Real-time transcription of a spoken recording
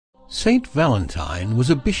Saint Valentine was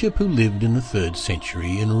a bishop who lived in the 3rd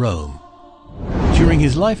century in Rome. During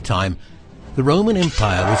his lifetime, the Roman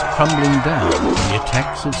Empire was crumbling down from the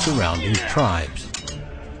attacks of surrounding tribes.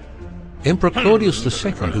 Emperor Claudius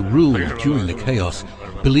II, who ruled during the chaos,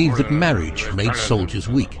 believed that marriage made soldiers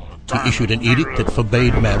weak. He issued an edict that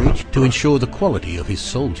forbade marriage to ensure the quality of his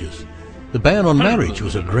soldiers. The ban on marriage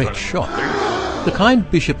was a great shock. The kind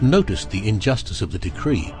bishop noticed the injustice of the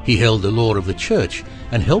decree. He held the law of the church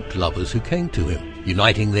and helped lovers who came to him,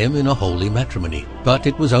 uniting them in a holy matrimony. But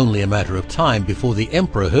it was only a matter of time before the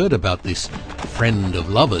emperor heard about this friend of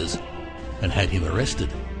lovers and had him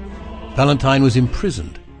arrested. Valentine was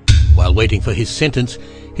imprisoned. While waiting for his sentence,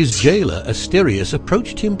 his jailor Asterius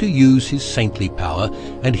approached him to use his saintly power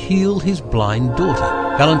and heal his blind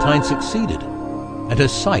daughter. Valentine succeeded, and her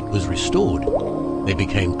sight was restored. They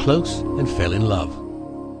became close and fell in love.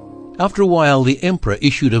 After a while, the emperor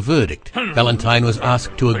issued a verdict. Valentine was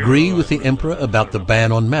asked to agree with the emperor about the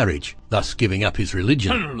ban on marriage, thus giving up his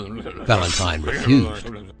religion. Valentine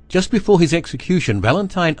refused. Just before his execution,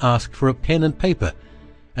 Valentine asked for a pen and paper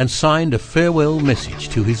and signed a farewell message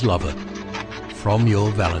to his lover. "From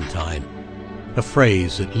your Valentine," a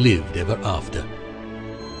phrase that lived ever after.